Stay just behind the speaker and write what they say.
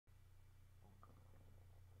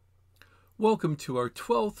Welcome to our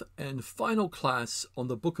 12th and final class on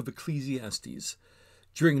the book of Ecclesiastes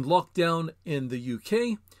during lockdown in the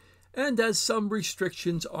UK and as some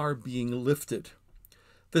restrictions are being lifted.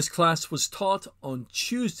 This class was taught on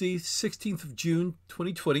Tuesday, 16th of June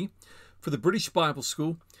 2020 for the British Bible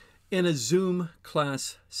School in a Zoom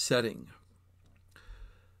class setting.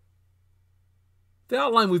 The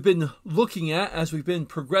outline we've been looking at as we've been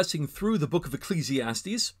progressing through the book of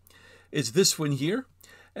Ecclesiastes is this one here.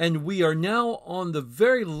 And we are now on the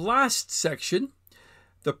very last section,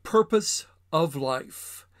 the purpose of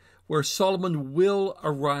life, where Solomon will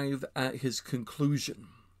arrive at his conclusion.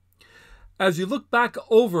 As we look back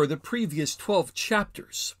over the previous 12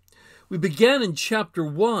 chapters, we began in chapter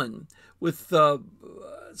 1 with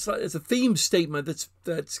it's a theme statement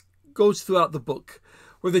that goes throughout the book,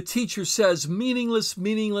 where the teacher says, meaningless,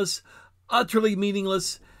 meaningless, utterly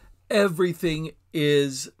meaningless, everything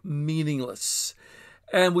is meaningless.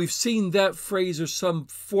 And we've seen that phrase or some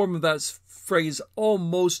form of that phrase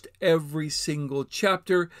almost every single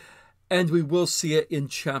chapter, and we will see it in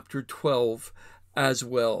chapter 12 as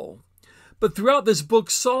well. But throughout this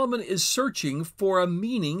book, Solomon is searching for a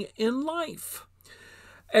meaning in life.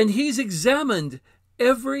 And he's examined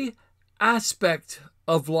every aspect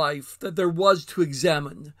of life that there was to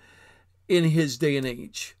examine in his day and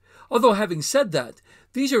age. Although having said that,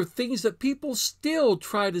 these are things that people still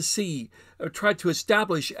try to see or try to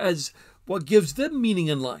establish as what gives them meaning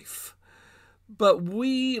in life. But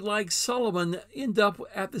we, like Solomon, end up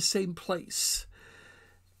at the same place.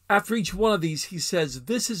 After each one of these, he says,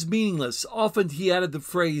 this is meaningless. Often he added the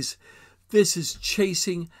phrase, this is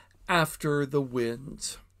chasing after the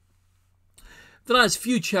wind. The last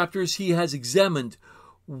few chapters, he has examined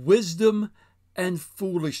wisdom and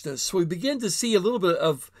foolishness. So we begin to see a little bit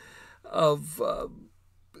of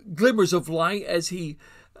glimmers of light as he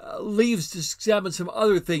leaves to examine some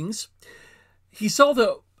other things. He saw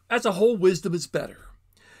that as a whole, wisdom is better.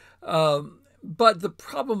 But the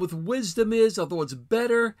problem with wisdom is, although it's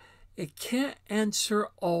better, it can't answer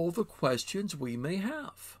all the questions we may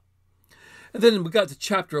have. And then we got to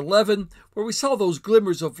chapter 11, where we saw those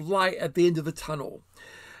glimmers of light at the end of the tunnel.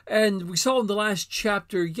 And we saw in the last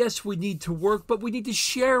chapter, yes, we need to work, but we need to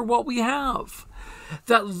share what we have.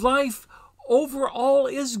 That life overall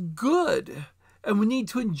is good, and we need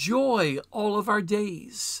to enjoy all of our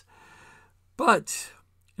days. But,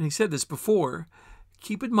 and he said this before,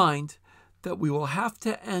 keep in mind that we will have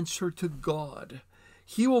to answer to God.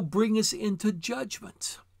 He will bring us into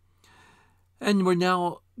judgment. And we're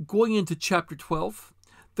now going into chapter 12,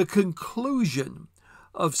 the conclusion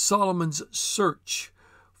of Solomon's search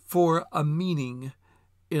for a meaning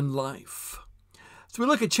in life. So we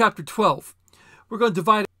look at chapter 12. We're going to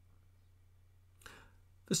divide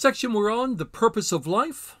the section we're on, the purpose of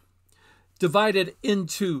life, divided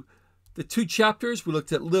into the two chapters. We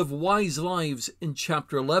looked at live wise lives in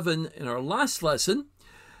chapter 11 in our last lesson.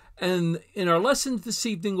 And in our lesson this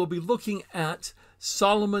evening, we'll be looking at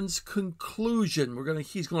Solomon's conclusion.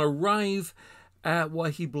 He's going to arrive at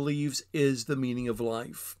what he believes is the meaning of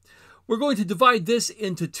life. We're going to divide this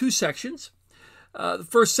into two sections. The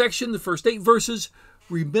first section, the first 8 verses,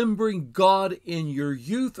 remembering God in your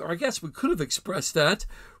youth, or I guess we could have expressed that,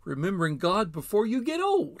 remembering God before you get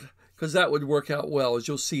old, because that would work out well, as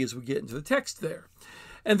you'll see as we get into the text there.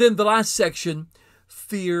 And then the last section,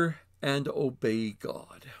 fear and obey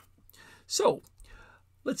God. So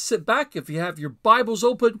let's sit back, if you have your Bibles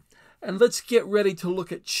open, and let's get ready to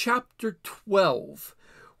look at chapter 12,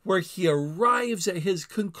 where he arrives at his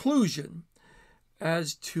conclusion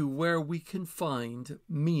as to where we can find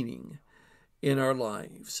meaning in our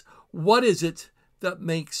lives. What is it that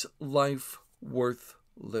makes life worth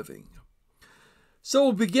living? So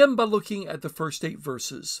we'll begin by looking at the first 8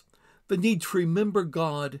 verses, the need to remember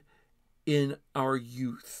God in our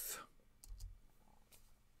youth.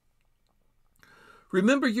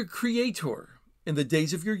 Remember your Creator in the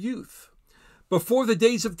days of your youth, before the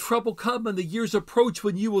days of trouble come and the years approach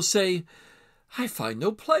when you will say, I find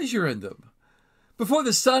no pleasure in them. Before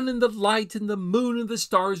the sun and the light and the moon and the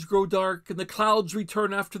stars grow dark and the clouds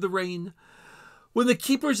return after the rain, when the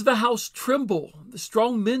keepers of the house tremble, the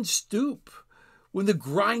strong men stoop, when the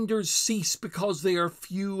grinders cease because they are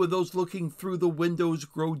few and those looking through the windows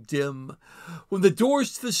grow dim, when the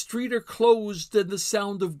doors to the street are closed and the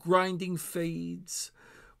sound of grinding fades,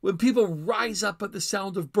 when people rise up at the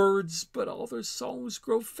sound of birds, but all their songs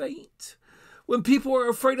grow faint, when people are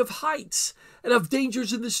afraid of heights and of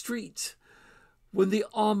dangers in the street, when the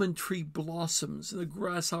almond tree blossoms and the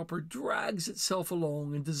grasshopper drags itself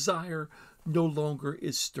along and desire no longer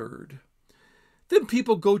is stirred. Then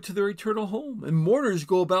people go to their eternal home and mourners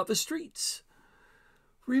go about the streets.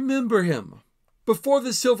 Remember him. Before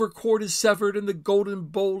the silver cord is severed and the golden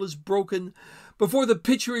bowl is broken, before the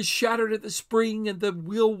pitcher is shattered at the spring and the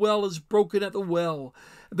wheel well is broken at the well,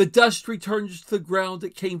 the dust returns to the ground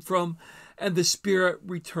it came from, and the spirit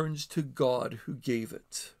returns to God who gave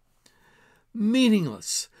it.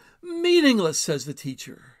 Meaningless, meaningless, says the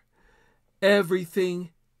teacher.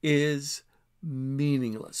 Everything is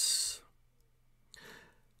meaningless.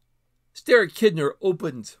 Derek Kidner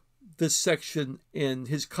opened this section in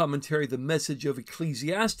his commentary, The Message of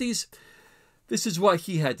Ecclesiastes. This is what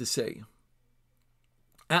he had to say.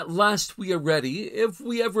 At last we are ready, if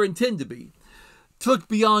we ever intend to be, to look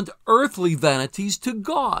beyond earthly vanities to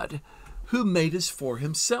God, who made us for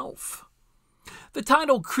himself. The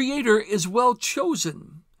title Creator is well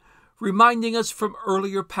chosen, reminding us from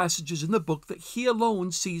earlier passages in the book that he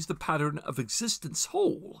alone sees the pattern of existence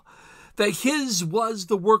whole, that his was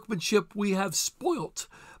the workmanship we have spoilt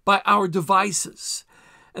by our devices,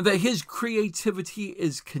 and that his creativity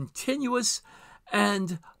is continuous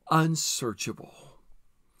and unsearchable.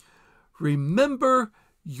 Remember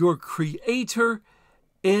your Creator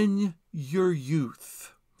in your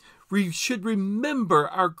youth. We should remember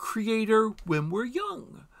our Creator when we're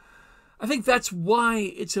young. I think that's why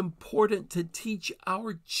it's important to teach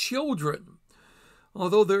our children.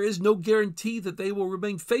 Although there is no guarantee that they will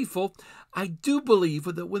remain faithful, I do believe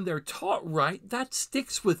that when they're taught right, that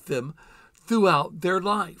sticks with them throughout their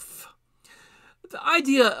life. The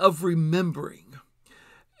idea of remembering,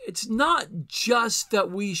 it's not just that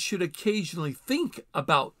we should occasionally think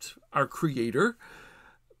about our Creator,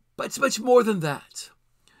 but it's much more than that.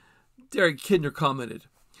 Derek Kidner commented,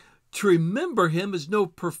 to remember him is no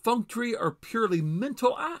perfunctory or purely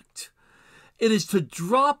mental act. It is to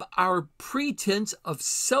drop our pretense of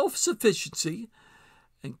self-sufficiency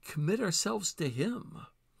and commit ourselves to him.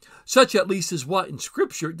 Such at least is what in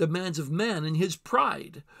Scripture demands of man in his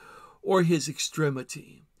pride or his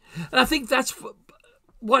extremity. And I think that's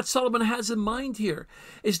what Solomon has in mind here.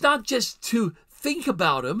 It's not just to think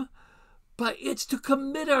about him, but it's to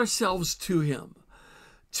commit ourselves to him.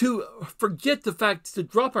 To forget the fact, to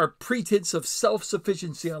drop our pretense of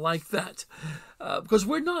self-sufficiency. I like that. Because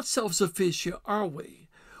we're not self-sufficient, are we?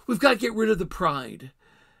 We've got to get rid of the pride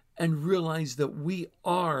and realize that we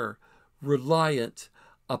are reliant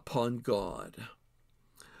upon God.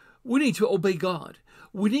 We need to obey God.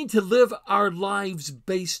 We need to live our lives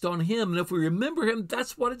based on him. And if we remember him,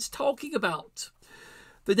 that's what it's talking about.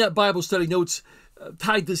 The Net Bible Study Notes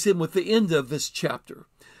tied this in with the end of this chapter.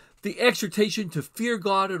 The exhortation to fear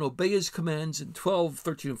God and obey his commands in 12,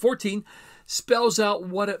 13, and 14 spells out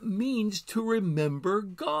what it means to remember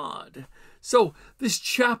God. So this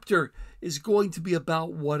chapter is going to be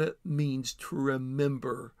about what it means to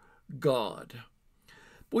remember God.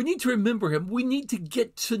 But we need to remember him. We need to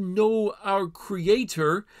get to know our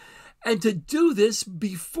Creator, and to do this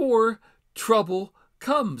before trouble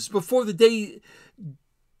comes, before the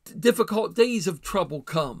difficult days of trouble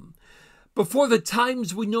come. Before the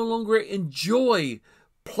times we no longer enjoy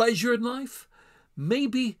pleasure in life,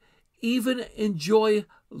 maybe even enjoy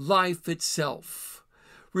life itself.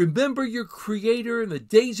 Remember your Creator in the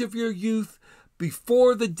days of your youth,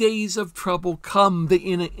 before the days of trouble come. The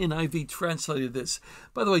NIV translated this.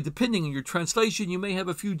 By the way, depending on your translation, you may have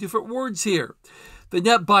a few different words here. The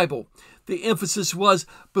Net Bible, the emphasis was,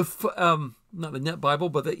 not the Net Bible,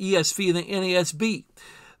 but the ESV and the NASB.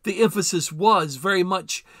 The emphasis was very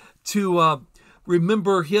much to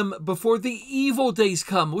remember him before the evil days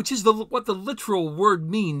come, which is what the literal word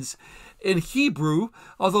means in Hebrew,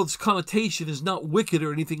 although its connotation is not wicked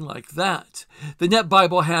or anything like that. The Net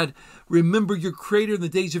Bible had, remember your Creator in the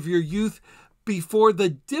days of your youth before the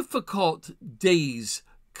difficult days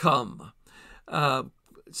come.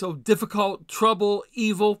 So difficult, trouble,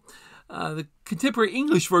 evil. The Contemporary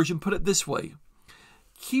English Version put it this way: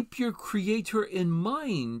 keep your Creator in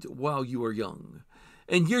mind while you are young.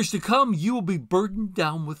 In years to come, you will be burdened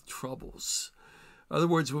down with troubles. In other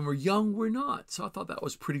words, when we're young, we're not. So I thought that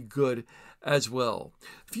was pretty good as well.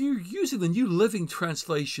 If you're using the New Living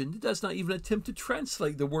Translation, it does not even attempt to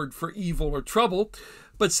translate the word for evil or trouble,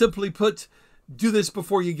 but simply put, do this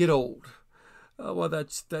before you get old. Well,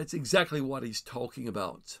 that's exactly what he's talking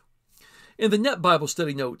about. In the Net Bible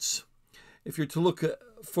Study Notes, if you're to look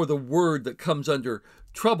for the word that comes under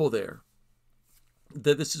trouble there,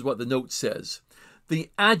 this is what the note says. The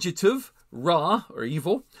adjective, ra, or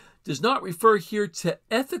evil, does not refer here to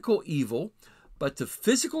ethical evil, but to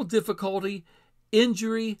physical difficulty,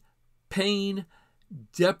 injury, pain,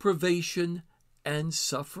 deprivation, and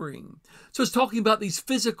suffering. So it's talking about these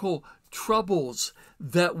physical troubles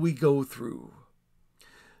that we go through.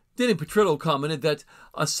 Danny Petrillo commented that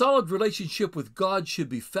a solid relationship with God should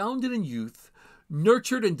be founded in youth,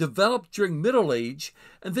 nurtured and developed during middle age,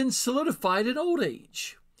 and then solidified in old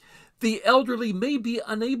age. The elderly may be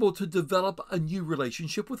unable to develop a new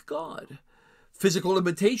relationship with God. Physical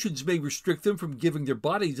limitations may restrict them from giving their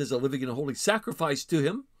bodies as a living and holy sacrifice to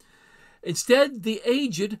Him. Instead, the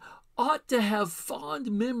aged ought to have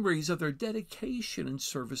fond memories of their dedication and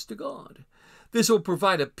service to God. This will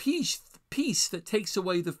provide a peace that takes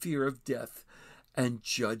away the fear of death and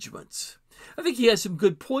judgment. I think he has some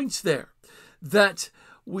good points there, that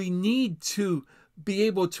we need to be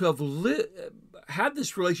able to have had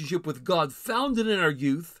this relationship with God founded in our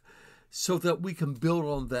youth so that we can build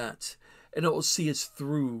on that, and it will see us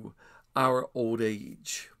through our old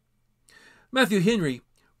age. Matthew Henry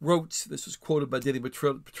wrote, this was quoted by Danny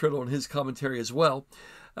Petrillo in his commentary as well,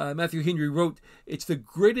 Matthew Henry wrote, "It's the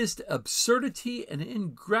greatest absurdity and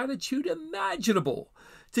ingratitude imaginable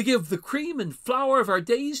to give the cream and flour of our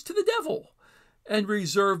days to the devil and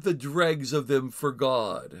reserve the dregs of them for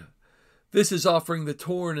God. This is offering the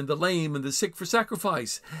torn and the lame and the sick for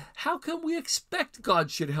sacrifice. How can we expect God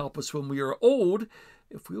should help us when we are old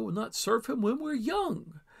if we will not serve Him when we're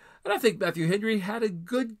young?" And I think Matthew Henry had a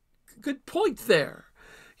good point there.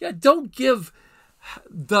 Yeah, don't give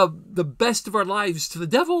the best of our lives to the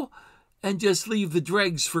devil and just leave the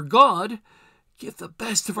dregs for God. Give the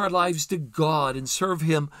best of our lives to God and serve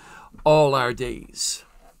Him all our days.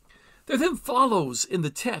 There then follows in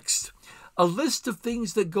the text a list of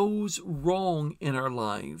things that goes wrong in our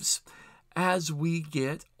lives as we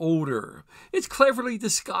get older. It's cleverly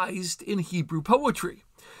disguised in Hebrew poetry,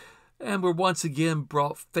 and we're once again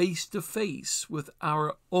brought face to face with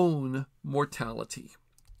our own mortality.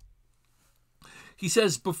 He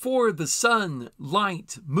says, "Before the sun,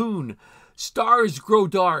 light, moon, stars grow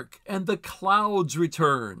dark, and the clouds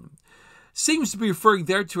return." Seems to be referring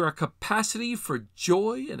there to our capacity for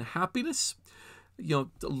joy and happiness.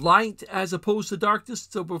 Light as opposed to darkness.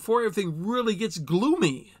 So before everything really gets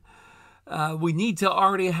gloomy, we need to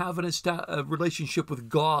already have a relationship with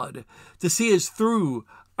God to see us through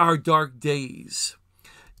our dark days.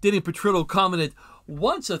 Danny Petrillo commented,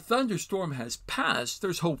 "Once a thunderstorm has passed,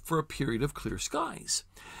 there's hope for a period of clear skies."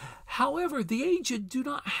 However, the aged do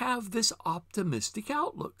not have this optimistic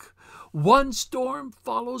outlook. One storm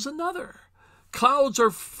follows another. Clouds are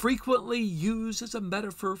frequently used as a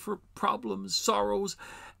metaphor for problems, sorrows,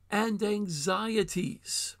 and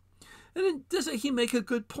anxieties. And then doesn't he make a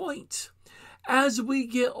good point? As we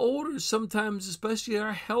get older, sometimes, especially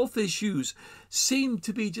our health issues, seem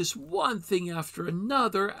to be just one thing after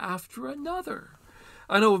another after another.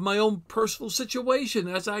 I know with my own personal situation,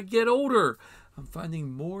 as I get older, I'm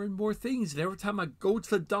finding more and more things. And every time I go to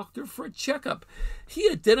the doctor for a checkup, he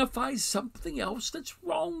identifies something else that's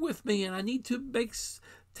wrong with me. And I need to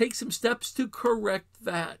take some steps to correct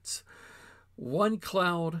that. One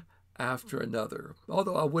cloud after another.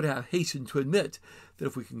 Although I would have hastened to admit that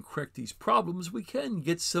if we can correct these problems, we can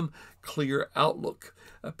get some clear outlook,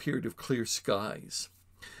 a period of clear skies.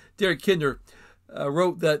 Derek Kinder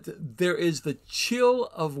wrote that there is the chill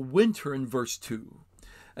of winter in verse 2.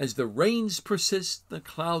 As the rains persist, the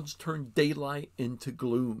clouds turn daylight into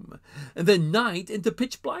gloom, and then night into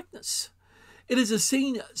pitch blackness. It is a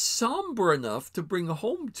scene somber enough to bring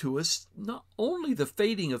home to us not only the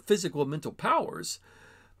fading of physical and mental powers,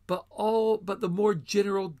 but the more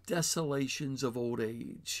general desolations of old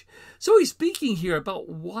age. So he's speaking here about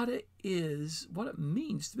what it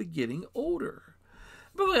means to be getting older.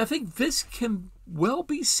 By the way, I think this can well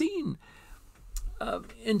be seen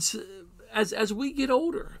as we get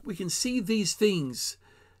older. We can see these things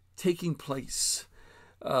taking place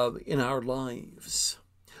in our lives.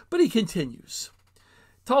 But he continues.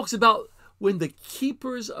 Talks about when the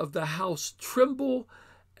keepers of the house tremble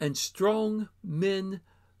and strong men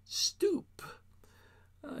stoop.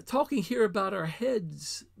 Talking here about our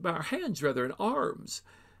hands and arms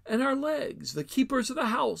and our legs, the keepers of the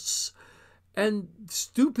house, and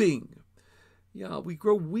stooping. Yeah, we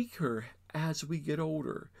grow weaker as we get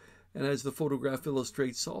older. And as the photograph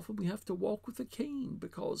illustrates, often we have to walk with a cane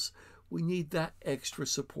because we need that extra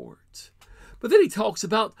support. But then he talks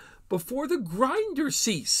about before the grinders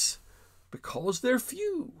cease, because they're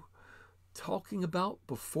few. Talking about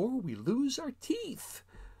before we lose our teeth.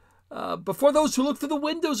 Before those who look through the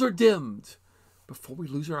windows are dimmed, before we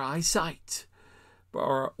lose our eyesight,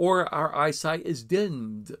 or our eyesight is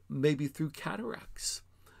dimmed, maybe through cataracts,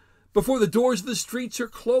 before the doors of the streets are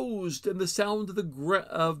closed and the sound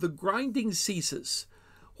of the grinding ceases.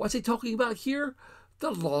 What's he talking about here?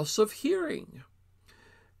 The loss of hearing.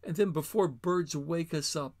 And then before birds wake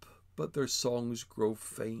us up, but their songs grow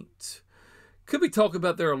faint. Could be talking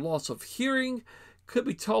about their loss of hearing. Could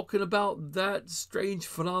be talking about that strange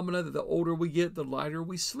phenomena that the older we get, the lighter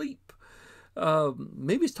we sleep.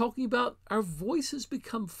 Maybe it's talking about our voices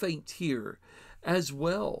become faint here as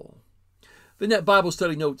well. The Net Bible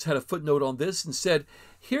Study Notes had a footnote on this and said,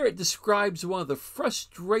 here it describes one of the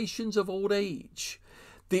frustrations of old age.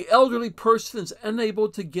 The elderly person is unable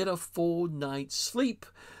to get a full night's sleep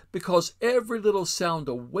because every little sound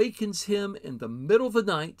awakens him in the middle of the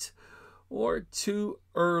night or too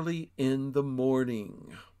early in the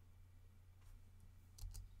morning.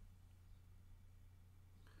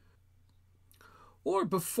 Or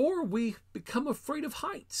before we become afraid of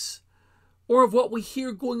heights or of what we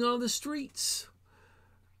hear going on in the streets.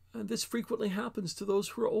 And this frequently happens to those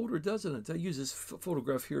who are older, doesn't it? I use this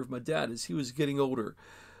photograph here of my dad as he was getting older.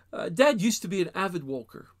 Dad used to be an avid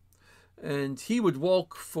walker. And he would go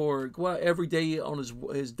out every day on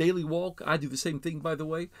his daily walk. I do the same thing, by the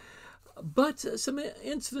way. But some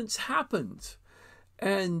incidents happened,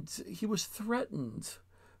 and he was threatened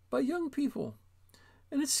by young people,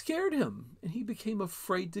 and it scared him, and he became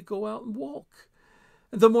afraid to go out and walk.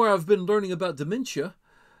 And the more I've been learning about dementia,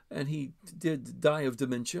 and he did die of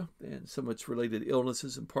dementia and so much related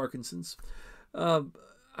illnesses and Parkinson's,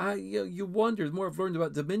 you wonder, the more I've learned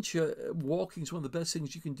about dementia, walking is one of the best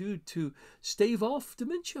things you can do to stave off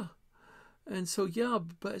dementia. And so,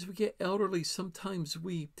 but as we get elderly, sometimes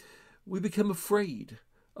we become afraid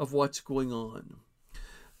of what's going on.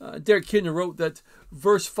 Derek Kidner wrote that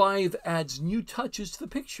verse 5 adds new touches to the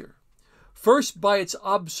picture. First, by its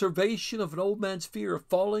observation of an old man's fear of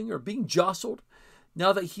falling or being jostled,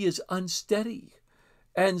 now that he is unsteady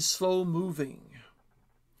and slow-moving.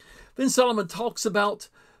 Then Solomon talks about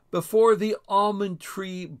before the almond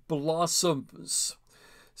tree blossoms.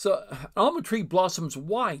 So, almond tree blossoms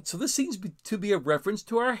white. So this seems to be a reference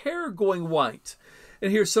to our hair going white.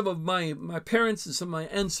 And here's some of my parents and some of my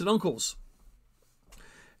aunts and uncles.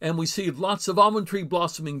 And we see lots of almond tree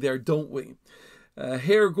blossoming there, don't we?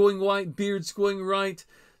 Hair going white, beards going white,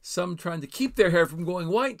 some trying to keep their hair from going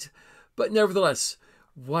white. But nevertheless,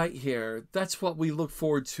 white hair, that's what we look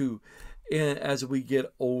forward to as we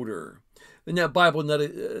get older. The Net Bible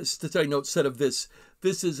Study Note said of this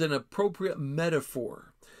is an appropriate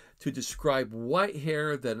metaphor to describe white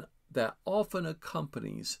hair that often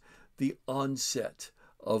accompanies the onset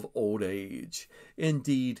of old age.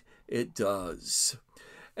 Indeed, it does.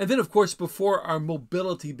 And then, of course, before our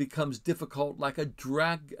mobility becomes difficult, like a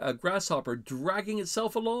grasshopper dragging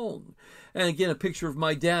itself along. And again, a picture of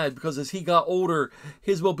my dad, because as he got older,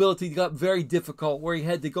 his mobility got very difficult, where he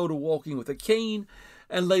had to go to walking with a cane,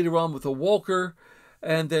 and later on with a walker,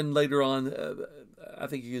 and then later on, I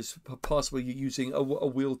think he is possibly using a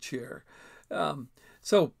wheelchair.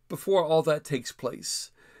 So before all that takes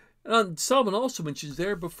place. And Solomon also mentions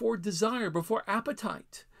there, before desire, before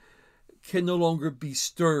appetite can no longer be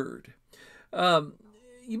stirred.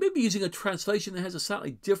 You may be using a translation that has a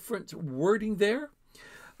slightly different wording there.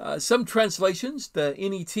 Some translations, the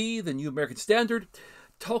NET, the New American Standard,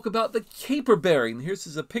 talk about the caperberry. And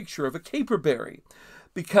here's a picture of a caperberry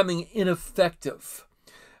becoming ineffective.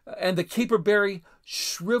 And the caperberry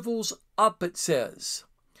shrivels up, it says.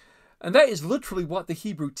 And that is literally what the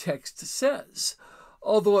Hebrew text says,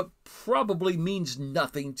 although it probably means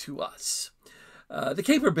nothing to us. The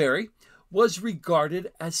caperberry was regarded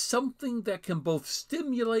as something that can both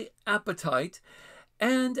stimulate appetite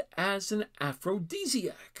and as an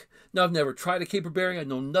aphrodisiac. Now, I've never tried a caperberry. I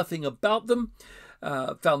know nothing about them.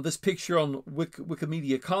 Found this picture on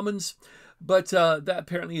Wikimedia Commons, but that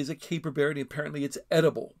apparently is a caperberry, and apparently it's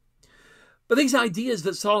edible. But these ideas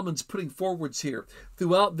that Solomon's putting forwards here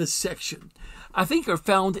throughout this section, I think are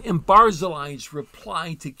found in Barzillai's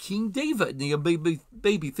reply to King David. And you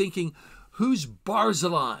may be thinking, who's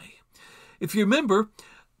Barzillai? If you remember,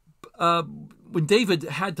 when David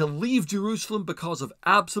had to leave Jerusalem because of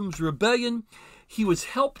Absalom's rebellion, he was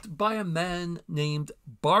helped by a man named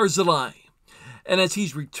Barzillai. And as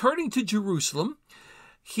he's returning to Jerusalem,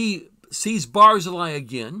 he sees Barzillai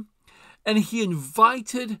again, and he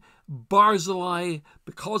invited Barzillai,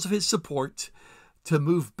 because of his support, to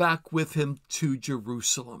move back with him to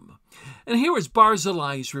Jerusalem. And here is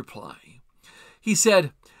Barzillai's reply. He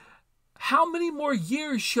said, "How many more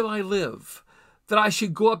years shall I live, that I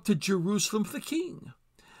should go up to Jerusalem for the king?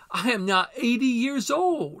 I am now 80 years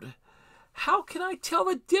old. How can I tell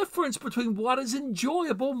the difference between what is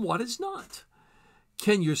enjoyable and what is not?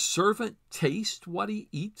 Can your servant taste what he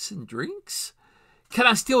eats and drinks? Can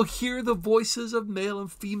I still hear the voices of male and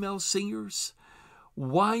female singers?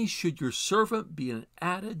 Why should your servant be an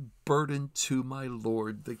added burden to my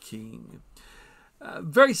lord the king?"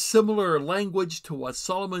 Very similar language to what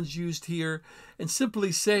Solomon's used here, and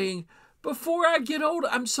simply saying, before I get old,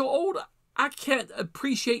 I'm so old, I can't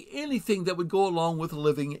appreciate anything that would go along with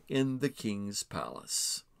living in the king's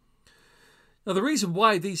palace. Now, the reason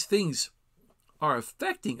why these things are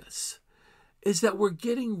affecting us is that we're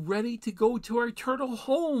getting ready to go to our eternal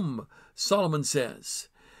home, Solomon says.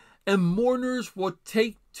 And mourners will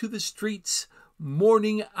take to the streets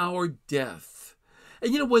mourning our death.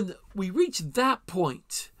 And when we reach that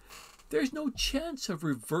point, there's no chance of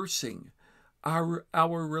reversing our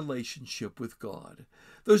relationship with God.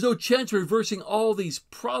 There's no chance of reversing all these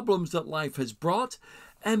problems that life has brought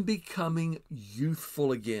and becoming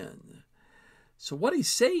youthful again. So what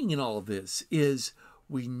he's saying in all of this is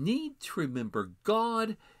we need to remember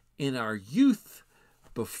God in our youth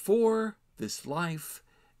before this life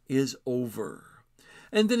is over.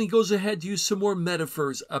 And then he goes ahead to use some more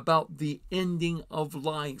metaphors about the ending of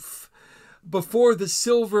life. Before the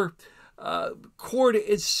silver cord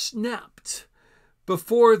is snapped,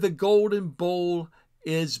 before the golden bowl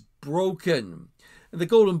is broken. And the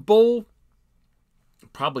golden bowl,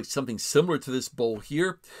 probably something similar to this bowl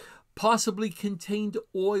here, possibly contained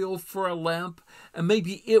oil for a lamp, and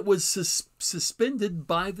maybe it was suspended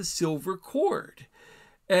by the silver cord.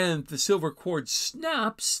 And if the silver cord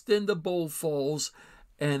snaps, then the bowl falls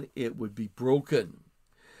and it would be broken.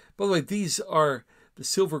 By the way, these are the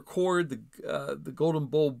silver cord, the golden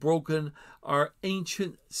bowl broken, are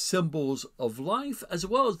ancient symbols of life, as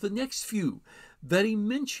well as the next few that he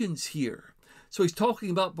mentions here. So he's talking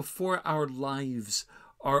about before our lives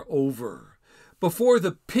are over, before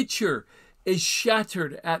the pitcher is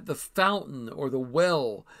shattered at the fountain or the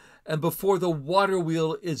well, and before the water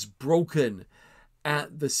wheel is broken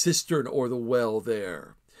at the cistern or the well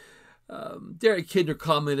there. Derek Kidner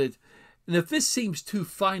commented, and if this seems too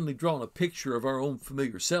finely drawn a picture of our own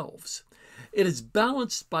familiar selves, it is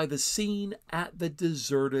balanced by the scene at the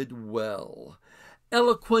deserted well,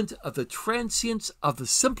 eloquent of the transience of the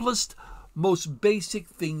simplest, most basic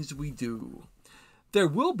things we do. There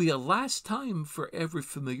will be a last time for every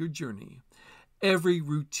familiar journey, every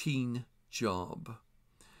routine job.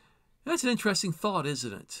 That's an interesting thought,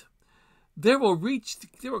 isn't it? There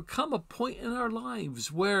will come a point in our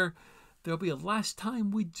lives where there'll be a last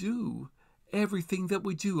time we do everything that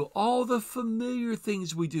we do, all the familiar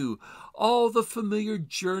things we do, all the familiar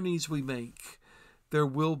journeys we make. There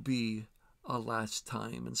will be a last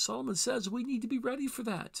time. And Solomon says we need to be ready for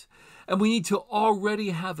that. And we need to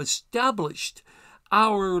already have established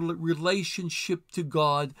our relationship to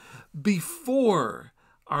God before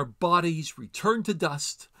our bodies return to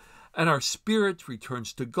dust and our spirit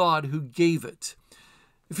returns to God who gave it.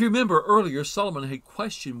 If you remember earlier, Solomon had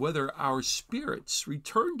questioned whether our spirits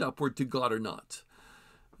returned upward to God or not.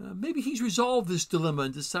 Maybe he's resolved this dilemma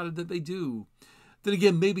and decided that they do. Then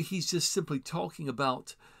again, maybe he's just simply talking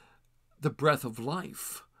about the breath of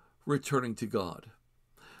life returning to God.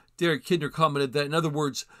 Derek Kidner commented that, in other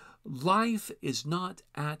words, life is not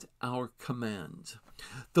at our command.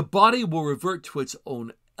 The body will revert to its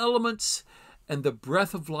own elements, and the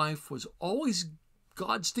breath of life was always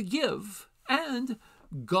God's to give and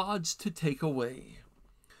God's to take away.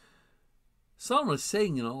 Solomon is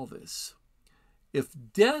saying in all this, if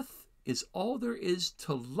death is all there is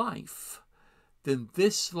to life, then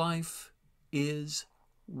this life is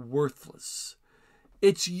worthless.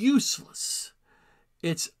 It's useless.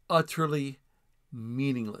 It's utterly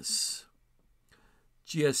meaningless.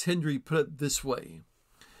 G.S. Hendry put it this way.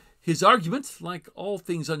 His argument, like all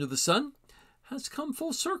things under the sun, has come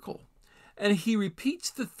full circle, and he repeats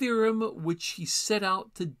the theorem which he set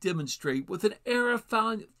out to demonstrate with an air of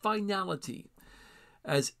finality,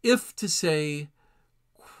 as if to say,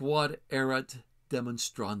 quod erat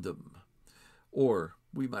demonstrandum, or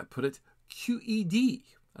we might put it, QED.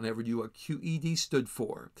 I never knew what QED stood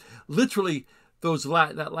for. Literally,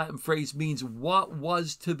 that Latin phrase means what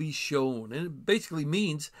was to be shown. And it basically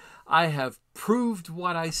means I have proved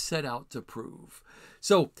what I set out to prove.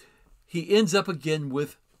 So he ends up again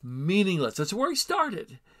with meaningless. That's where he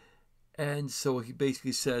started. And so he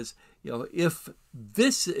basically says, if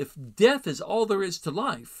death is all there is to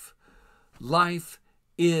life, life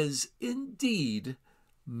is indeed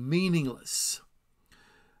meaningless.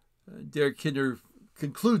 Derek Kidner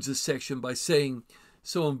concludes this section by saying,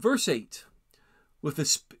 so in verse 8, with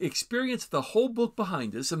the experience of the whole book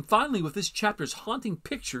behind us, and finally with this chapter's haunting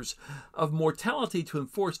pictures of mortality to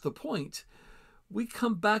enforce the point, we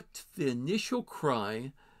come back to the initial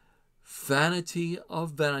cry, vanity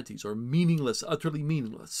of vanities, or meaningless, utterly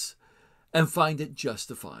meaningless, and find it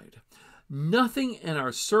justified. Nothing in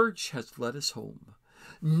our search has led us home.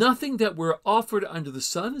 Nothing that we're offered under the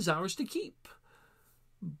sun is ours to keep.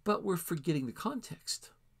 but we're forgetting the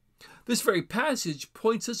context. This very passage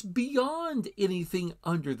points us beyond anything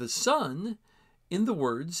under the sun in the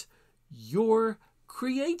words, your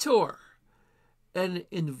Creator, and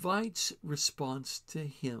invites response to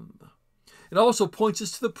Him. It also points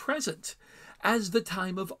us to the present as the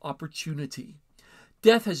time of opportunity.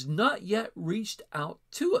 Death has not yet reached out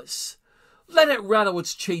to us. Let it rattle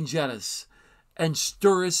its change at us and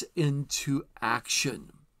stir us into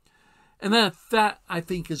action. And that I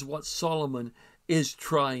think, is what Solomon is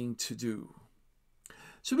trying to do.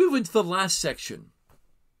 So move into the last section.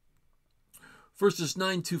 Verses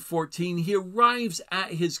 9 to 14, he arrives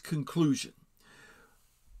at his conclusion.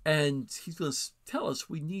 And he's going to tell us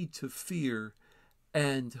we need to fear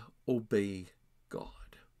and obey God.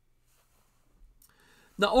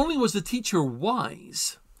 Not only was the teacher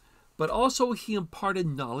wise, but also he imparted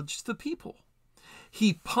knowledge to the people.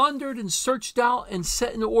 He pondered and searched out and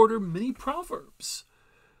set in order many proverbs.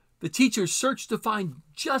 The teacher searched to find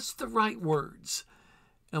just the right words,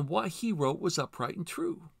 and what he wrote was upright and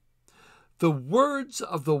true. The words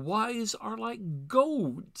of the wise are like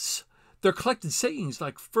goads. Their collected sayings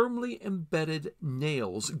like firmly embedded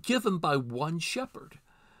nails given by one shepherd.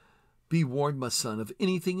 Be warned, my son, of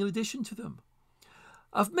anything in addition to them.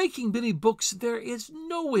 Of making many books there is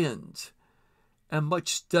no end, and much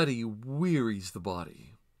study wearies the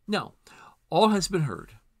body. Now, all has been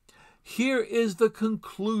heard. Here is the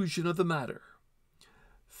conclusion of the matter.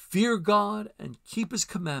 Fear God and keep His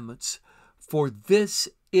commandments, for this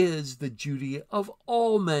is the duty of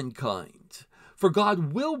all mankind. For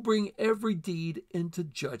God will bring every deed into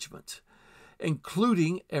judgment,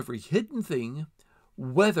 including every hidden thing,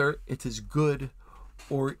 whether it is good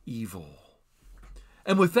or evil.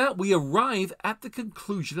 And with that, we arrive at the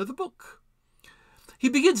conclusion of the book. He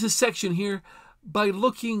begins his section here by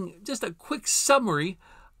looking just a quick summary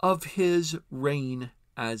of his reign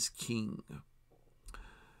as king.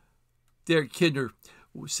 Derek Kidner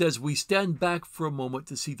says we stand back for a moment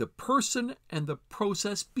to see the person and the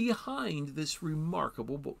process behind this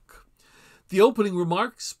remarkable book. The opening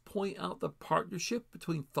remarks point out the partnership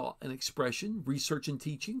between thought and expression, research and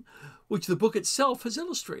teaching, which the book itself has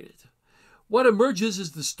illustrated. What emerges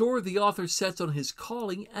is the store the author sets on his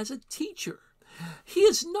calling as a teacher. He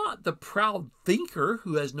is not the proud thinker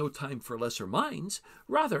who has no time for lesser minds.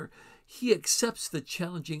 Rather, he accepts the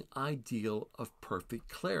challenging ideal of perfect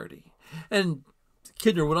clarity. And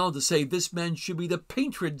Kidner went on to say this man should be the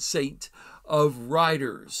patron saint of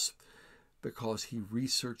writers because he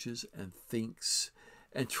researches and thinks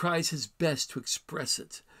and tries his best to express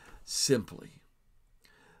it simply.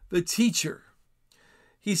 The teacher,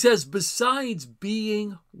 he says, besides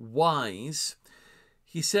being wise,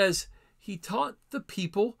 he says he taught the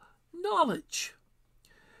people knowledge.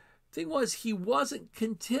 The thing was, he wasn't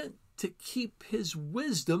content to keep his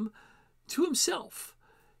wisdom to himself.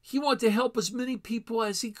 He wanted to help as many people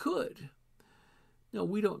as he could. Now,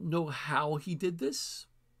 we don't know how he did this.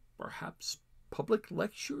 Perhaps public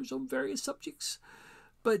lectures on various subjects.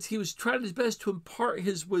 But he was trying his best to impart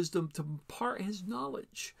his wisdom, to impart his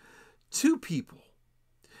knowledge to people.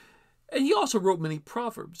 And he also wrote many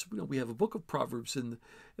proverbs. We have a book of proverbs in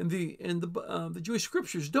the Jewish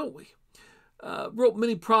scriptures, don't we? Wrote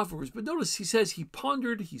many proverbs. But notice he says he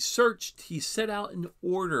pondered, he searched, he set out in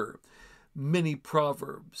order many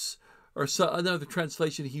proverbs. Or another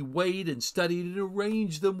translation, he weighed and studied and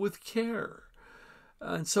arranged them with care.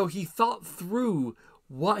 And so he thought through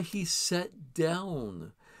what he set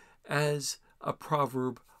down as a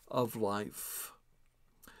proverb of life.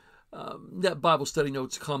 That Bible Study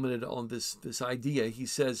Notes commented on this idea. He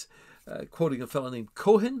says, quoting a fellow named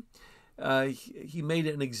Cohen, he made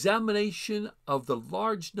an examination of the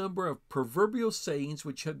large number of proverbial sayings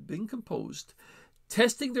which had been composed,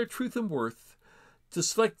 testing their truth and worth, to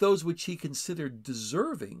select those which he considered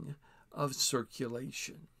deserving of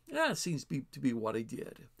circulation. That seems to be what he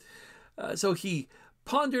did. So he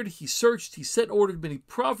pondered, he searched, he set and ordered many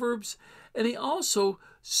proverbs, and he also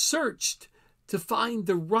searched to find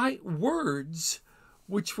the right words,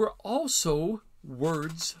 which were also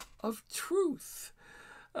words of truth.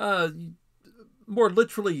 More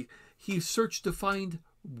literally, he searched to find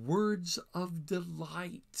words of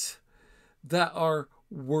delight that are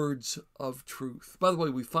words of truth. By the way,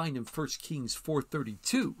 we find in 1 Kings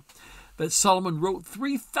 4:32 that Solomon wrote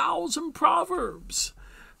 3,000 proverbs.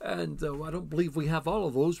 And I don't believe we have all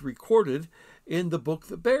of those recorded in the book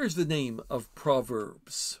that bears the name of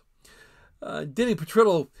Proverbs. Denny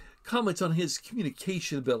Petrillo comments on his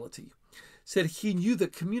communication ability. Said he knew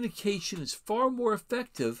that communication is far more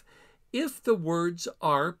effective if the words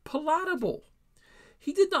are palatable.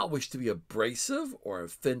 He did not wish to be abrasive or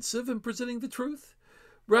offensive in presenting the truth,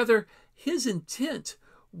 Rather, his intent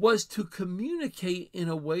was to communicate in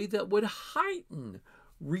a way that would heighten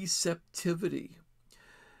receptivity.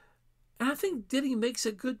 And I think Denny makes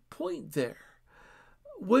a good point there.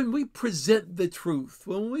 When we present the truth,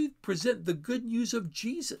 when we present the good news of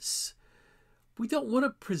Jesus, we don't want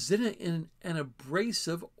to present it in an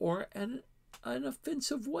abrasive or an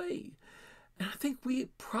offensive way. And I think we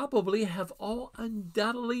probably have all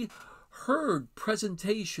undoubtedly heard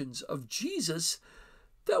presentations of Jesus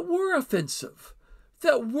that were offensive,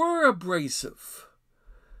 that were abrasive.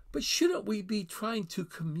 But shouldn't we be trying to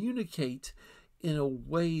communicate in a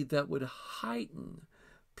way that would heighten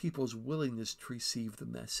people's willingness to receive the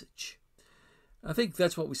message? I think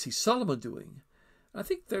that's what we see Solomon doing. I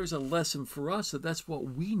think there's a lesson for us that that's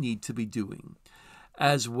what we need to be doing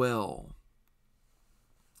as well.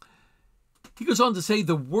 He goes on to say,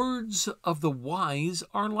 the words of the wise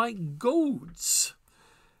are like goads,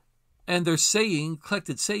 and their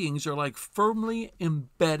collected sayings are like firmly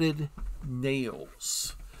embedded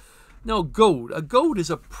nails. Now, a goad is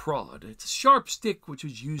a prod. It's a sharp stick which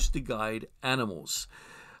was used to guide animals.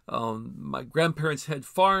 My grandparents had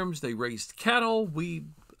farms. They raised cattle. We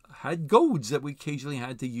had goads that we occasionally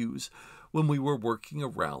had to use when we were working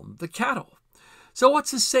around the cattle. So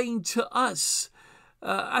what's it saying to us?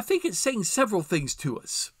 I think it's saying several things to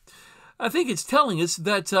us. I think it's telling us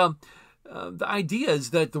that the idea is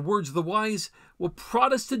that the words of the wise will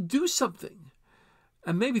prod us to do something.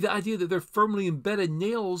 And maybe the idea that they're firmly embedded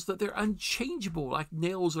nails, that they're unchangeable, like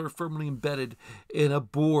nails that are firmly embedded in a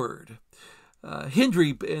board.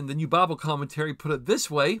 Hendry in the New Bible Commentary put it this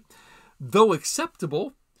way: though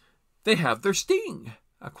acceptable, they have their sting.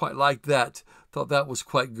 I quite liked that. Thought that was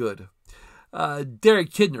quite good. Derek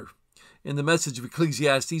Kidner in the Message of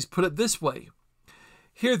Ecclesiastes put it this way: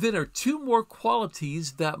 here then are two more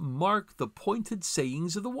qualities that mark the pointed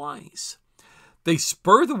sayings of the wise. They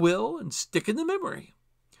spur the will and stick in the memory.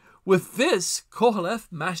 With this,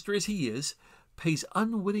 Koheleth, master as he is, pays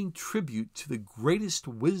unwitting tribute to the greatest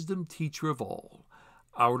wisdom teacher of all,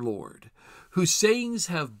 our Lord, whose sayings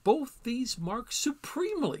have both these marks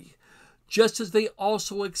supremely, just as they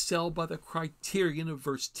also excel by the criterion of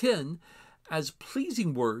verse 10 as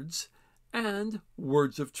pleasing words and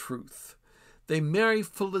words of truth. They marry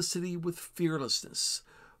felicity with fearlessness,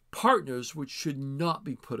 partners which should not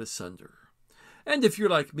be put asunder. And if you're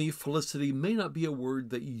like me, felicity may not be a word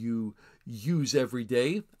that you use every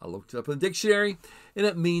day. I looked it up in the dictionary, and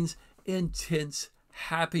it means intense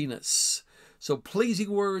happiness. So pleasing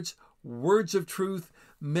words, words of truth,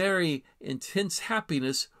 marry intense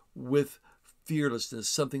happiness with fearlessness,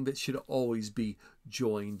 something that should always be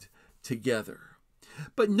joined together.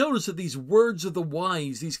 But notice that these words of the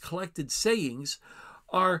wise, these collected sayings,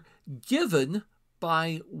 are given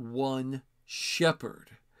by one shepherd.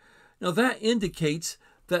 Now that indicates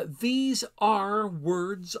that these are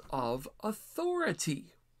words of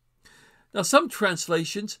authority. Now some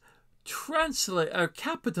translations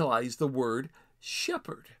capitalize the word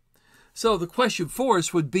shepherd. So the question for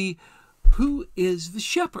us would be, who is the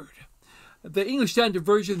shepherd? The English Standard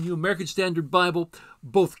Version, the New American Standard Bible,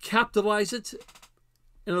 both capitalize it.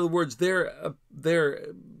 In other words, their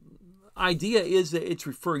idea is that it's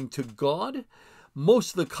referring to God.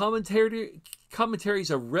 Most of the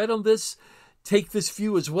commentaries I've read on this take this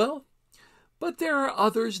view as well, but there are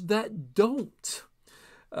others that don't.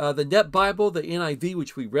 The Net Bible, the NIV,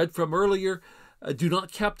 which we read from earlier, do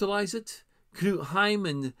not capitalize it. Knut Heim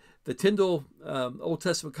and the Tyndale Old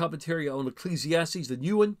Testament commentary on Ecclesiastes, the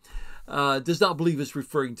new one, does not believe it's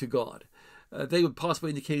referring to God. They would possibly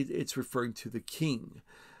indicate it's referring to the king.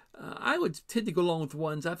 I would tend to go along with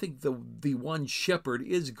ones. I think the one shepherd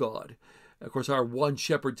is God. Of course, our one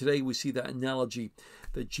shepherd today, we see that analogy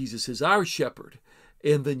that Jesus is our shepherd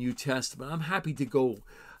in the New Testament. I'm happy to go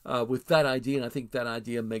with that idea, and I think that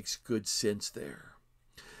idea makes good sense there.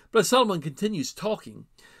 But as Solomon continues talking,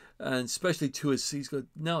 and especially to he's going to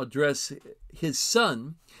now address his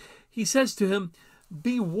son, he says to him,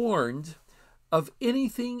 be warned of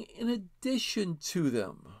anything in addition to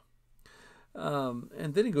them.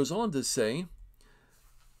 And then he goes on to say,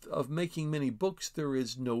 of making many books there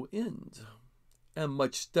is no end, and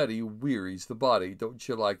much study wearies the body. Don't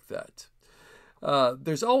you like that?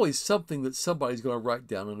 There's always something that somebody's going to write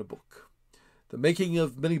down in a book. The making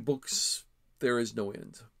of many books, there is no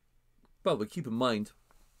end. But keep in mind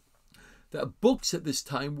that books at this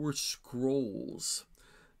time were scrolls,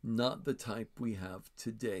 not the type we have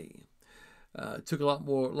today. It took a lot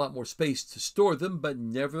more space to store them, but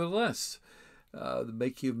nevertheless, the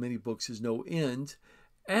making of many books is no end,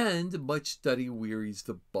 and much study wearies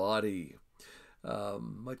the body.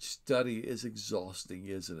 Much study is exhausting,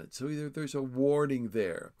 isn't it? So there's a warning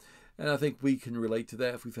there. And I think we can relate to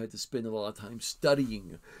that if we've had to spend a lot of time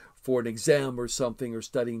studying for an exam or something, or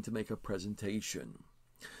studying to make a presentation.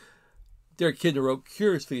 Derek Kidner wrote,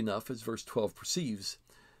 curiously enough, as verse 12 perceives,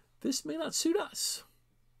 this may not suit us.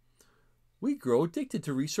 We grow addicted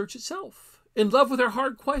to research itself, in love with our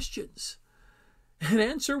hard questions. An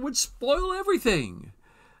answer would spoil everything.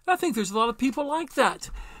 I think there's a lot of people like that.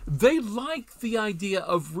 They like the idea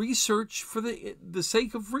of research for the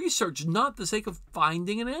sake of research, not the sake of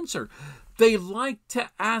finding an answer. They like to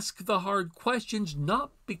ask the hard questions,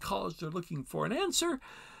 not because they're looking for an answer.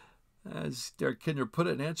 As Derek Kidner put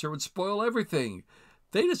it, an answer would spoil everything.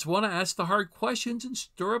 They just want to ask the hard questions and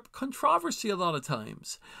stir up controversy a lot of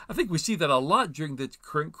times. I think we see that a lot during the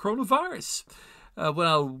current coronavirus. When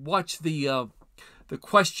I watch the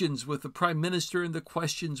questions with the Prime Minister and the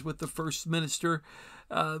questions with the First Minister,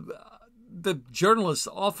 the journalists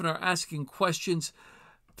often are asking questions.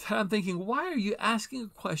 I'm thinking, why are you asking a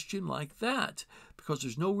question like that? Because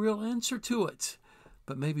there's no real answer to it.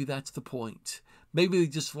 But maybe that's the point. Maybe they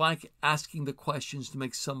just like asking the questions to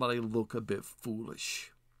make somebody look a bit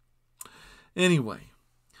foolish. Anyway,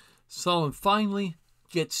 Solomon finally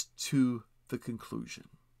gets to the conclusion.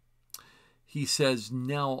 He says,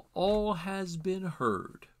 now all has been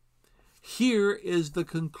heard. Here is the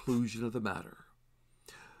conclusion of the matter.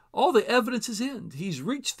 All the evidence is in. He's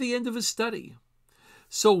reached the end of his study.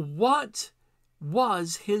 So what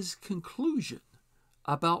was his conclusion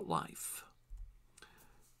about life?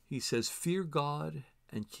 He says, fear God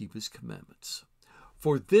and keep his commandments,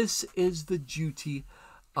 for this is the duty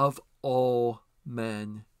of all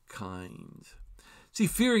mankind. See,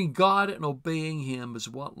 fearing God and obeying him is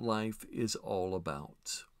what life is all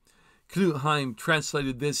about. Knut Heim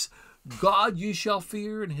translated this, God you shall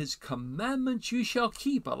fear and his commandments you shall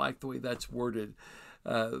keep. I like the way that's worded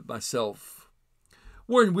myself.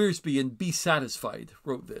 Warren Wiersbe in Be Satisfied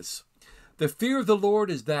wrote this. The fear of the Lord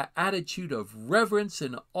is that attitude of reverence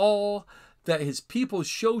and awe that his people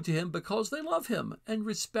show to him because they love him and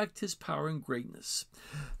respect his power and greatness.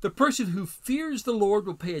 The person who fears the Lord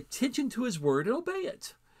will pay attention to his word and obey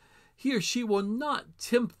it. He or she will not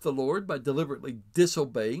tempt the Lord by deliberately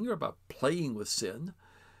disobeying or by playing with sin.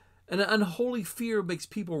 An unholy fear makes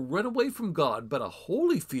people run away from God, but a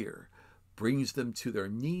holy fear brings them to their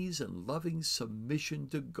knees in loving submission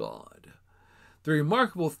to God. The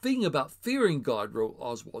remarkable thing about fearing God, wrote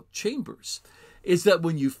Oswald Chambers, is that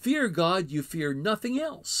when you fear God, you fear nothing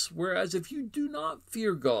else. Whereas if you do not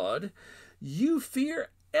fear God, you fear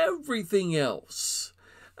everything else.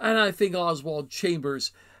 And I think Oswald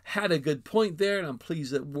Chambers had a good point there, and I'm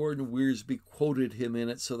pleased that Warren Wiersbe quoted him in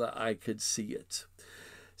it so that I could see it.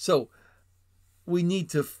 So we need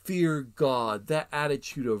to fear God, that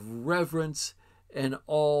attitude of reverence and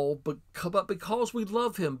all, but because we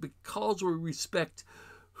love him, because we respect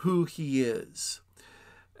who he is.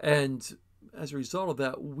 And as a result of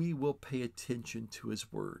that, we will pay attention to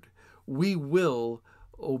his word. We will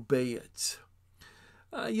obey it.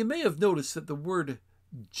 You may have noticed that the word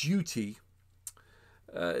duty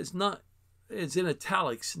is in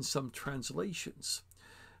italics in some translations.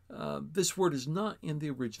 This word is not in the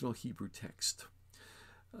original Hebrew text.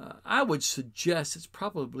 I would suggest it's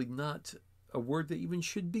probably not a word that even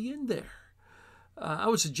should be in there. I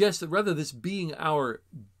would suggest that rather this being our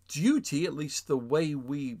duty, at least the way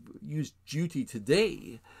we use duty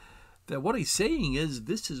today, that what he's saying is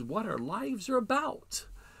this is what our lives are about.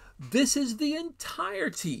 This is the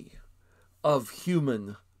entirety of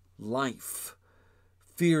human life,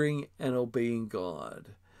 fearing and obeying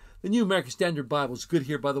God. The New American Standard Bible is good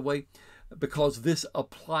here, by the way, because this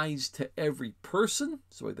applies to every person.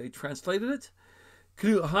 That's the way they translated it.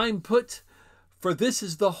 Knut Heim put, for this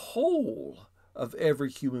is the whole of every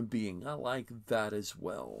human being. I like that as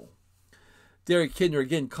well. Derek Kidner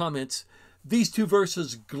again comments, these two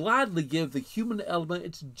verses gladly give the human element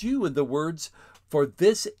its due in the words, for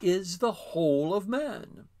this is the whole of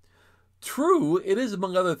man. True, it is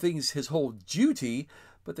among other things his whole duty,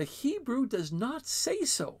 but the Hebrew does not say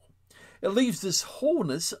so. It leaves this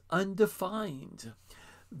wholeness undefined.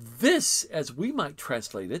 This, as we might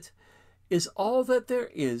translate it, is all that there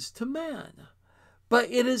is to man. But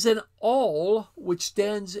it is an all which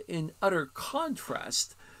stands in utter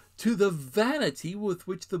contrast to the vanity with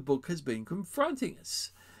which the book has been confronting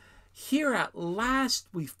us. Here at last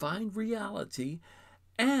we find reality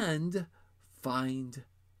and find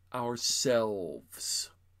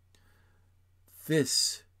ourselves.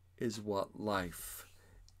 This is what life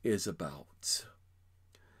is about.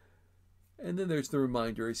 And then there's the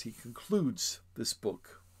reminder as he concludes this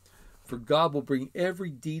book. For God will bring every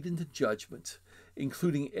deed into judgment,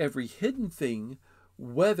 including every hidden thing,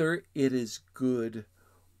 whether it is good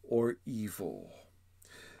or evil.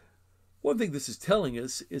 One thing this is telling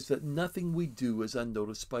us is that nothing we do is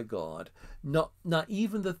unnoticed by God, not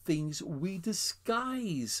even the things we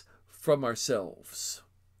disguise from ourselves.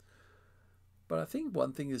 But I think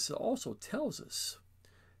one thing this also tells us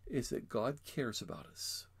is that God cares about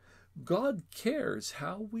us. God cares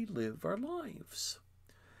how we live our lives.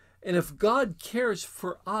 And if God cares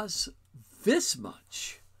for us this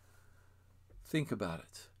much, think about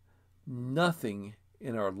it. Nothing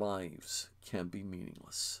in our lives can be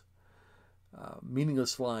meaningless.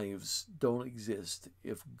 Meaningless lives don't exist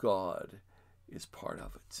if God is part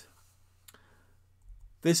of it.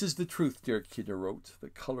 This is the truth, Derek Kidner wrote,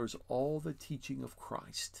 that colors all the teaching of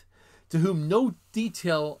Christ, to whom no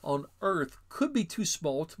detail on earth could be too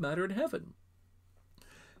small to matter in heaven.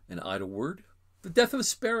 An idle word, the death of a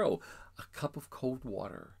sparrow, a cup of cold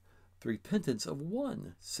water, the repentance of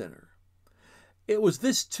one sinner. It was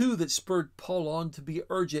this too that spurred Paul on to be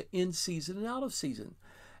urgent in season and out of season,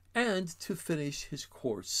 and to finish his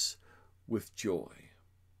course with joy.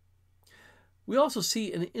 We also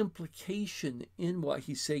see an implication in what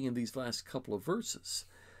he's saying in these last couple of verses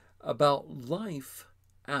about life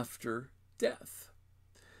after death.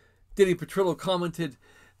 Denny Petrillo commented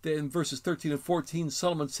that in verses 13 and 14,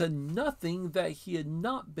 Solomon said nothing that he had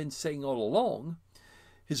not been saying all along.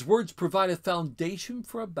 His words provide a foundation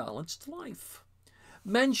for a balanced life.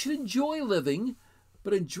 Men should enjoy living,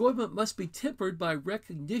 but enjoyment must be tempered by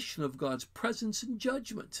recognition of God's presence and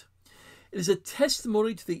judgment. It is a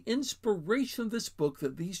testimony to the inspiration of this book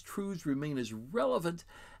that these truths remain as relevant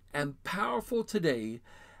and powerful today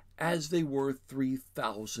as they were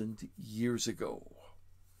 3,000 years ago.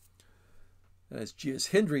 As G.S.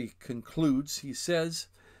 Hendry concludes, he says,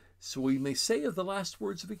 so we may say of the last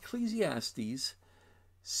words of Ecclesiastes,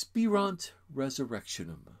 spirant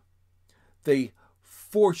resurrectionem. They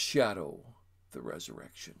foreshadow the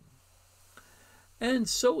resurrection. And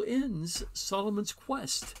so ends Solomon's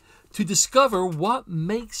quest to discover what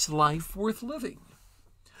makes life worth living.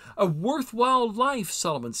 A worthwhile life,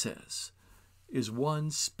 Solomon says, is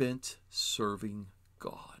one spent serving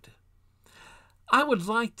God. I would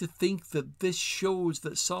like to think that this shows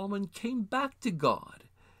that Solomon came back to God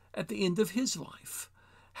at the end of his life,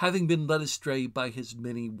 having been led astray by his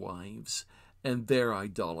many wives and their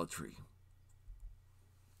idolatry.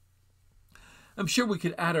 I'm sure we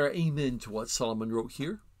could add our amen to what Solomon wrote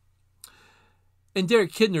here. In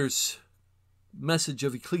Derek Kidner's message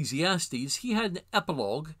of Ecclesiastes, he had an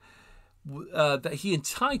epilogue that he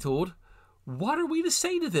entitled, What Are We to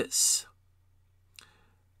Say to This?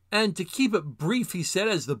 And to keep it brief, he said,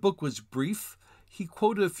 as the book was brief, he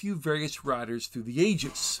quoted a few various writers through the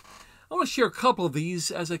ages. I want to share a couple of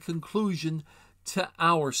these as a conclusion to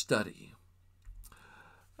our study.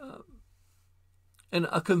 And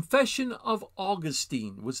a confession of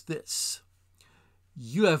Augustine was this: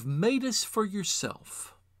 You have made us for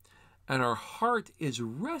yourself, and our heart is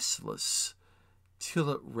restless till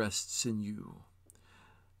it rests in you.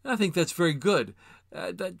 I think that's very good.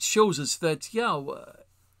 That shows us that,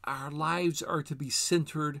 our lives are to be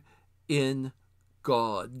centered in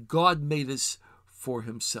God. God made us for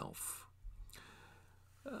himself.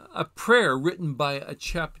 A prayer written by a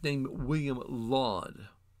chap named William Laud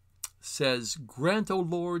says, Grant, O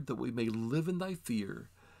Lord, that we may live in thy fear,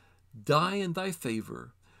 die in thy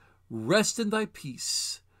favor, rest in thy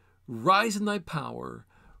peace, rise in thy power,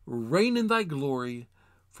 reign in thy glory,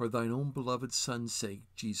 for thine own beloved Son's sake,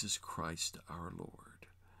 Jesus Christ our Lord.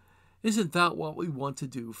 Isn't that what we want to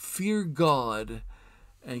do? Fear God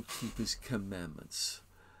and keep his commandments.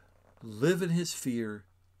 Live in his fear,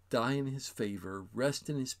 die in his favor, rest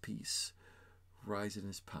in his peace, rise in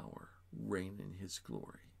his power, reign in his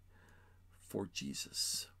glory. For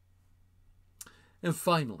Jesus. And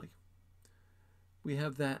finally, we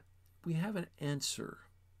have an answer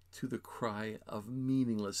to the cry of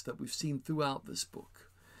meaningless that we've seen throughout this book.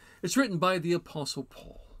 It's written by the Apostle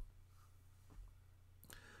Paul.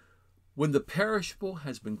 When the perishable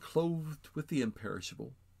has been clothed with the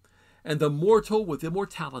imperishable, and the mortal with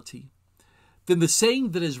immortality, then the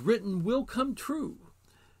saying that is written will come true.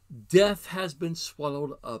 Death has been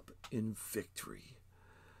swallowed up in victory.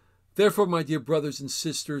 Therefore, my dear brothers and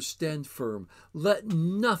sisters, stand firm. Let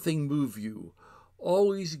nothing move you.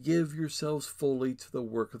 Always give yourselves fully to the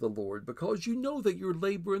work of the Lord, because you know that your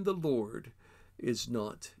labor in the Lord is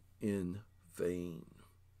not in vain.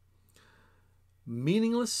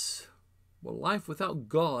 Meaningless? Well, life without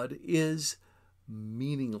God is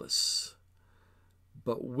meaningless.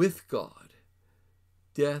 But with God,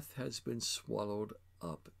 death has been swallowed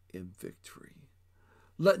up in victory.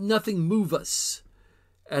 Let nothing move us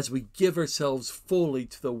as we give ourselves fully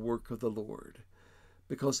to the work of the Lord,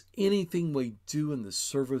 because anything we do in the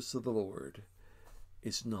service of the Lord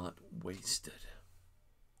is not wasted.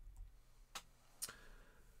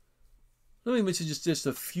 Let me mention just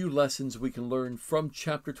a few lessons we can learn from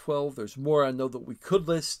chapter 12. There's more I know that we could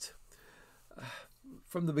list.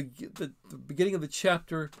 From the beginning of the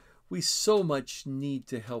chapter, we so much need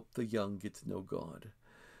to help the young get to know God.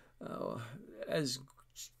 As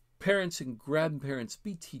parents and grandparents,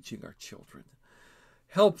 be teaching our children.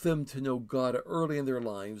 Help them to know God early in their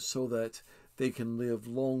lives so that they can live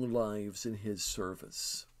long lives in His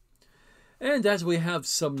service. And as we have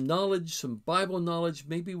some knowledge, some Bible knowledge,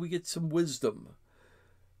 maybe we get some wisdom.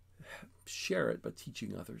 Share it by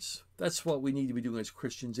teaching others. That's what we need to be doing as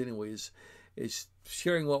Christians anyways, is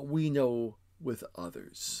sharing what we know with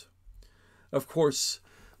others. Of course,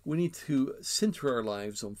 we need to center our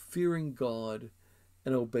lives on fearing God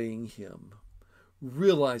and obeying Him,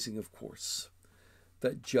 realizing, of course,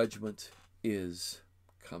 that judgment is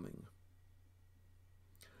coming.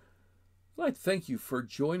 I'd like to thank you for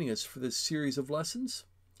joining us for this series of lessons.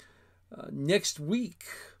 Next week,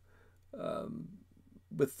 in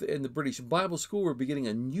the British Bible School, we're beginning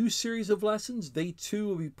a new series of lessons. They too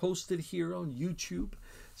will be posted here on YouTube.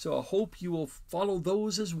 So I hope you will follow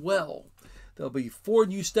those as well. There'll be 4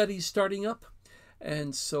 new studies starting up.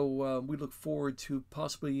 And so we look forward to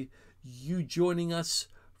possibly you joining us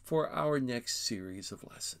for our next series of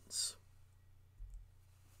lessons.